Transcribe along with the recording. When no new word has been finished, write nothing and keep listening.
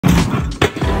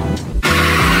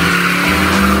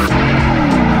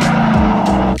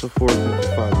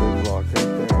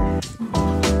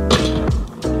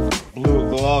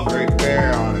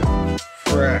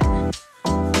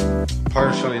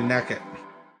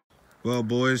Well,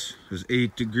 boys, it was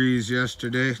 8 degrees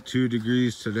yesterday, 2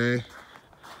 degrees today.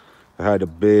 I had a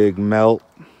big melt,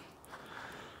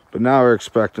 but now we're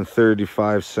expecting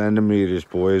 35 centimeters,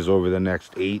 boys, over the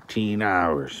next 18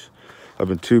 hours. I've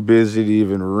been too busy to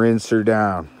even rinse her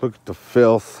down. Look at the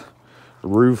filth,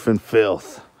 roof and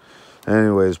filth.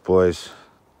 Anyways, boys,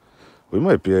 we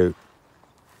might be out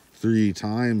 3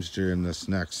 times during this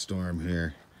next storm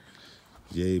here.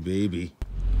 Yay, baby.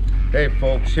 Hey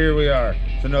folks, here we are.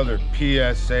 It's another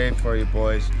PSA for you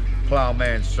boys.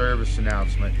 Plowman service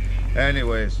announcement.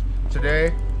 Anyways,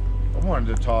 today I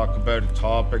wanted to talk about a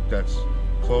topic that's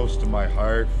close to my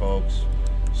heart, folks.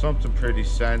 Something pretty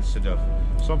sensitive.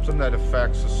 Something that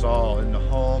affects us all in the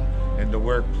home, in the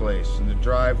workplace, in the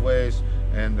driveways,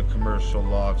 and the commercial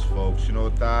lots, folks. You know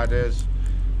what that is?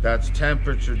 That's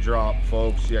temperature drop,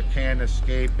 folks. You can't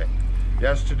escape it.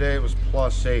 Yesterday it was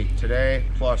 +8. Today,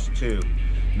 +2.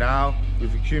 Now,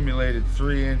 we've accumulated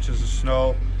 3 inches of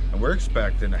snow, and we're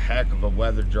expecting a heck of a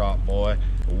weather drop, boy.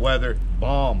 A weather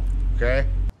bomb, okay?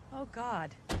 Oh,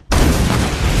 God.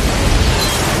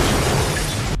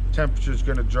 Temperature's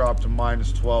gonna drop to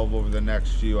 -12 over the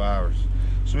next few hours.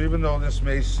 So even though this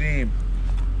may seem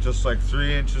just like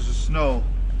 3 inches of snow,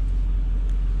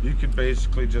 you could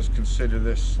basically just consider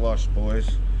this slush,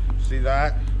 boys. See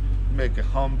that? Make a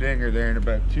humdinger there in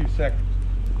about 2 seconds.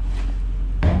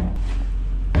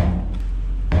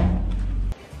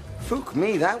 Fuck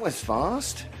me, that was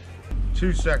fast.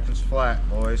 2 seconds flat,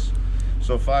 boys.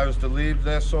 So if I was to leave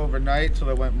this overnight till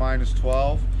it went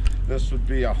 -12, this would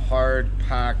be a hard,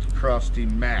 packed, crusty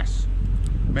mess.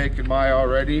 Making my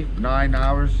already 9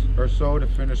 hours or so to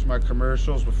finish my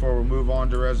commercials before we move on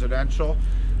to residential.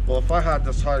 Well, if I had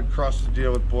this hard crust to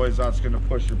deal with, boys, that's gonna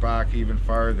push her back even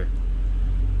farther.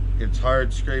 It's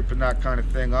hard scraping that kind of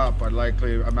thing up. I'd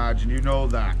likely imagine you know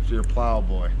that if you're a plow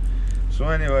boy. So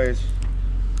anyways,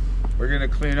 we're gonna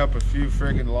clean up a few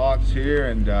friggin' lots here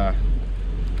and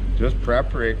just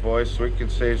preparate, boys, so we can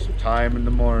save some time in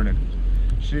the morning.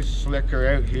 She's slicker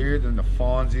out here than the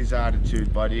Fonzie's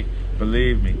attitude, buddy.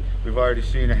 Believe me, we've already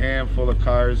seen a handful of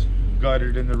cars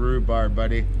gutted in the rhubarb,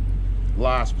 buddy.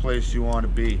 Last place you want to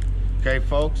be. Okay,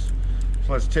 folks?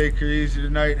 So let's take her easy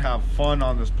tonight and have fun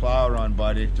on this plow run,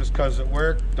 buddy. Just because it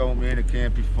worked, don't mean it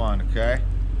can't be fun, okay?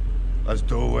 Let's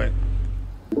do it.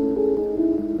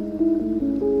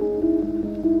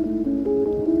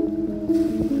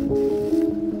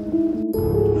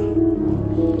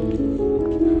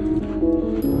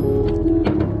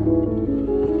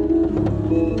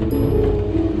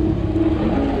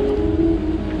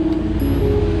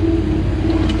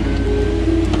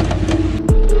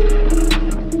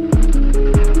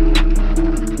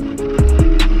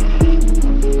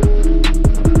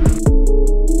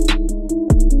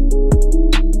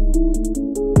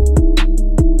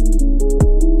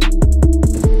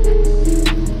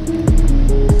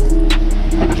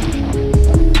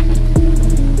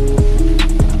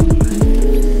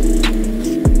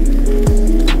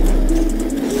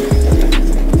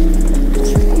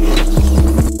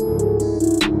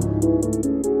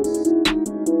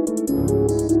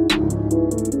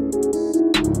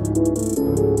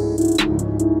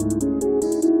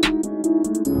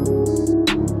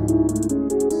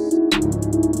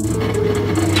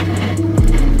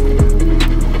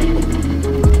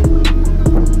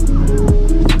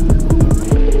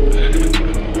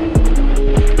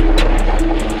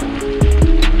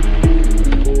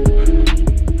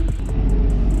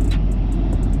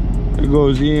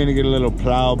 Goes Ian to get a little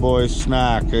plowboy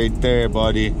snack right there,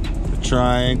 buddy. The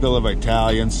triangle of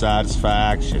Italian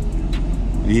satisfaction.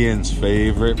 Ian's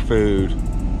favorite food.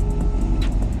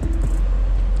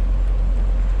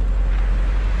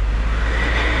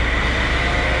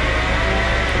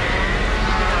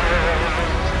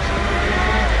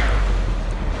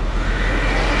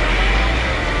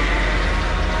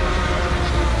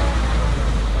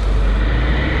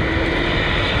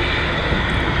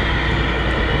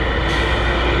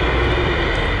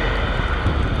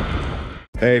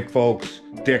 Hey folks,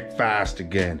 Dick Fast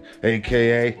again,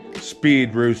 aka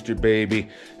Speed Rooster, baby.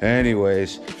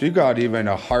 Anyways, if you got even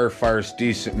a half-arse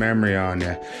decent memory on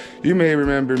you, you may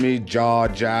remember me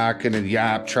jaw-jacking and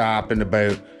yap-trapping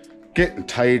about getting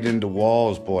tight into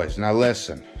walls, boys. Now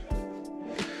listen,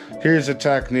 here's a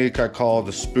technique I call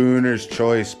the spooner's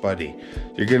choice, buddy.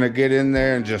 You're gonna get in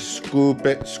there and just scoop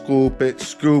it, scoop it,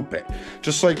 scoop it.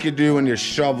 Just like you do when you're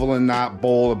shoveling that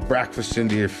bowl of breakfast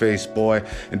into your face, boy,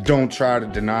 and don't try to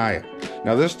deny it.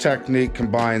 Now this technique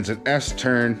combines an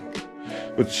S-turn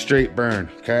with straight burn,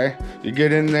 okay? You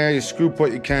get in there, you scoop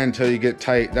what you can until you get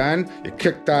tight. Then you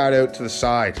kick that out to the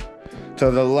side,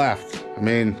 to the left, I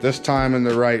mean, this time in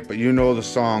the right, but you know the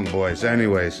song, boys.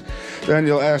 Anyways, then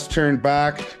you'll S turn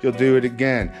back, you'll do it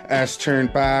again. S turn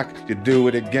back, you do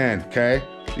it again, okay?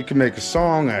 You can make a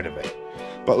song out of it.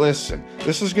 But listen,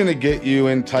 this is gonna get you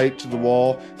in tight to the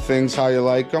wall, things how you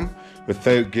like them,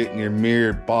 without getting your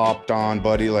mirror bopped on,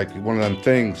 buddy, like one of them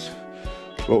things.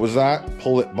 What was that?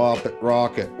 Pull it, bop it,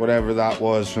 rock it, whatever that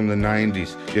was from the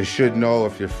 90s. You should know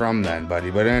if you're from then,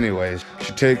 buddy. But anyways,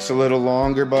 she takes a little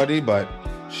longer, buddy, but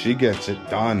she gets it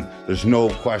done. There's no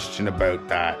question about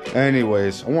that.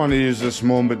 Anyways, I want to use this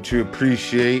moment to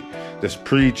appreciate this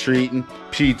pre-treating,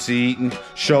 pizza eating,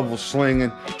 shovel slinging,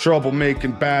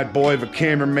 troublemaking bad boy of a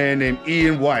cameraman named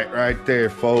Ian White right there,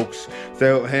 folks.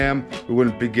 Without him, we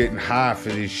wouldn't be getting half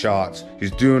of these shots.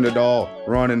 He's doing it all,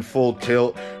 running full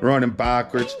tilt, running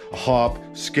backwards, a hop,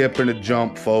 skip, and a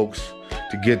jump, folks,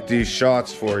 to get these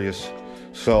shots for you.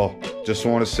 So, just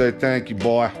want to say thank you,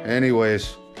 boy.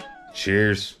 Anyways,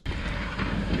 cheers.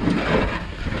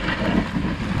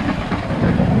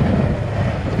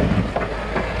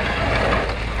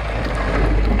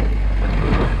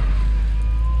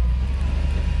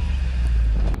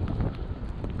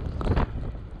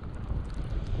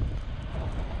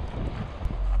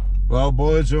 Well,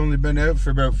 boys, we've only been out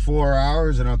for about 4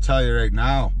 hours, and I'll tell you right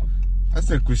now, I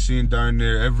think we've seen darn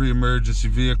near every emergency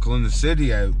vehicle in the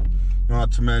city out.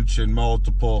 Not to mention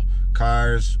multiple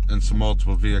cars and some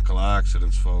multiple vehicle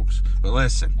accidents, folks. But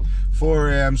listen, 4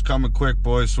 a.m.'s coming quick,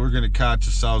 boys, so we're going to catch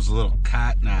ourselves a little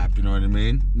cat nap, you know what I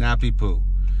mean? Nappy poo.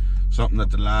 Something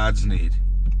that the lads need.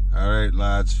 Alright,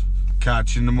 lads.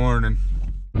 Catch you in the morning.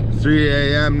 3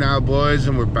 a.m. now, boys,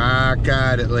 and we're back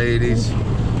at it, ladies.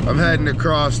 I'm heading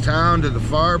across town to the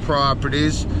far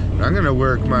properties, and I'm going to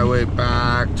work my way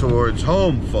back towards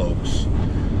home, folks.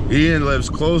 Ian lives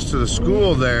close to the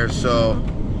school there, so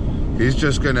he's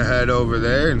just gonna head over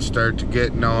there and start to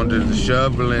getting onto the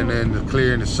shoveling and the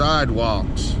clearing the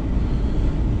sidewalks.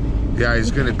 Yeah, he's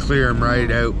gonna clear them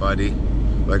right out, buddy.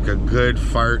 Like a good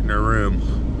fart in a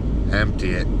room.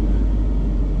 Empty it.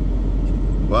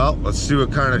 Well, let's see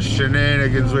what kind of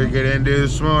shenanigans we get into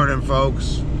this morning,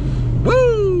 folks.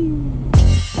 Woo!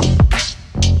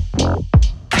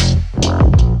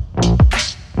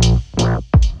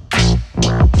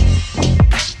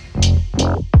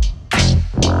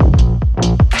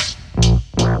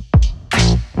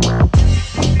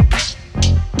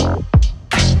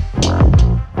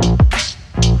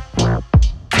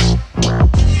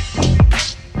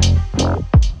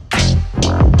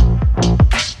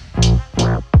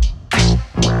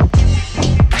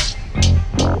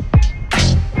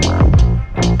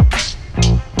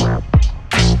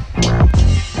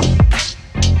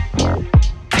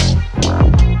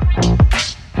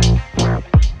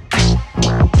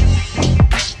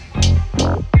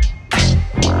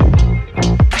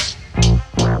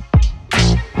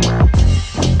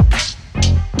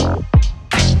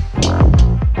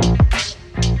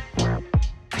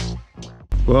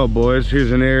 Well, boys,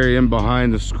 here's an area in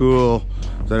behind the school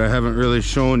that I haven't really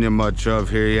shown you much of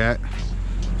here yet.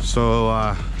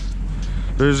 So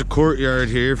there's a courtyard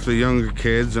here for the younger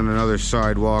kids and another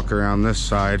sidewalk around this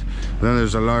side. Then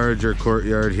there's a larger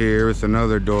courtyard here with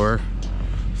another door,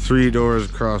 3 doors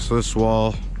across this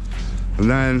wall,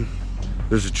 and then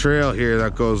there's a trail here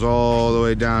that goes all the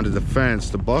way down to the fence.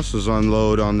 The buses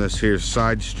unload on this here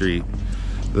side street.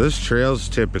 This trail's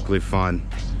typically fun.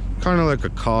 Kind of like a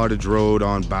cottage road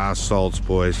on bath salts,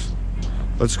 boys.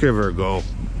 Let's give her a go.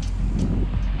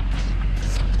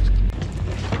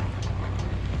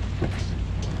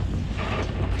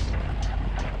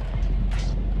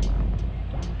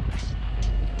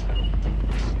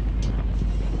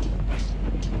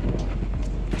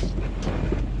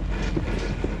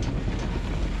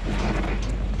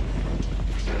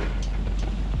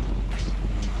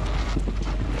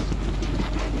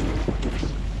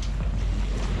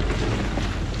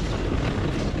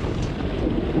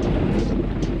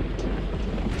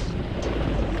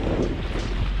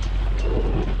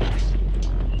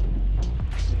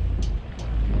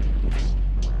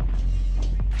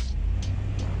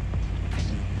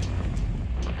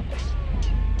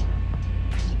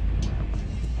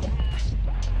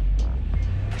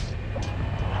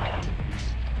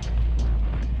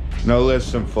 Now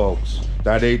listen, folks,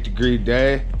 that 8-degree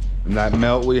day and that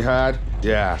melt we had,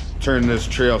 yeah, turned this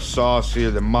trail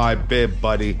saucier than my bib,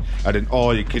 buddy, at an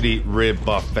all-you-could-eat rib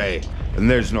buffet.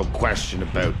 And there's no question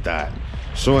about that.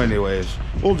 So anyways,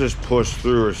 we'll just push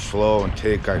through her slow and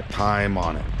take our time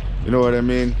on it. You know what I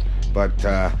mean? But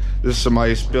there's some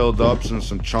ice buildups and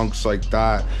some chunks like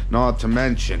that. Not to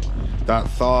mention, that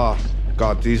thaw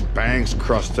got these banks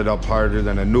crusted up harder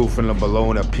than a Newfoundland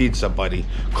bologna pizza, buddy,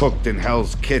 cooked in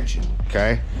Hell's Kitchen.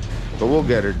 okay? But we'll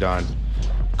get her done.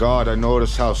 God, I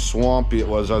noticed how swampy it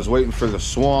was. I was waiting for the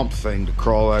swamp thing to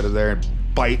crawl out of there and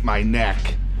bite my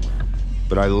neck.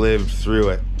 But I lived through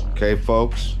it. Okay,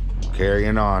 folks?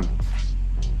 Carrying on.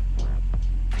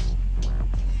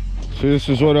 So this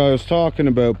is what I was talking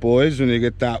about, boys. When you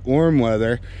get that warm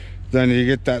weather, then you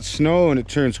get that snow and it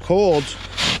turns cold.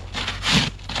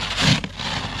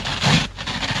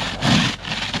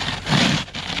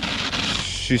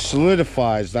 She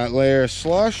solidifies. That layer of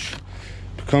slush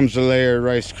becomes a layer of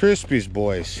Rice Krispies,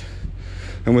 boys.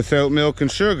 And without milk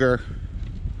and sugar,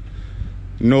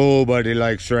 nobody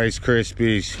likes Rice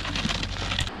Krispies.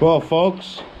 Well,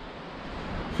 folks,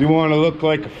 if you want to look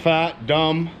like a fat,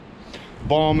 dumb,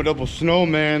 abominable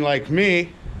snowman like me,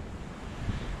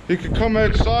 you could come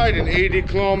outside in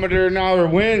 80-kilometer-an-hour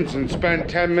winds and spend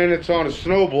 10 minutes on a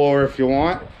snowblower if you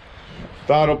want.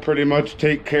 That'll pretty much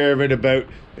take care of it about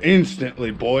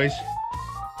instantly, boys.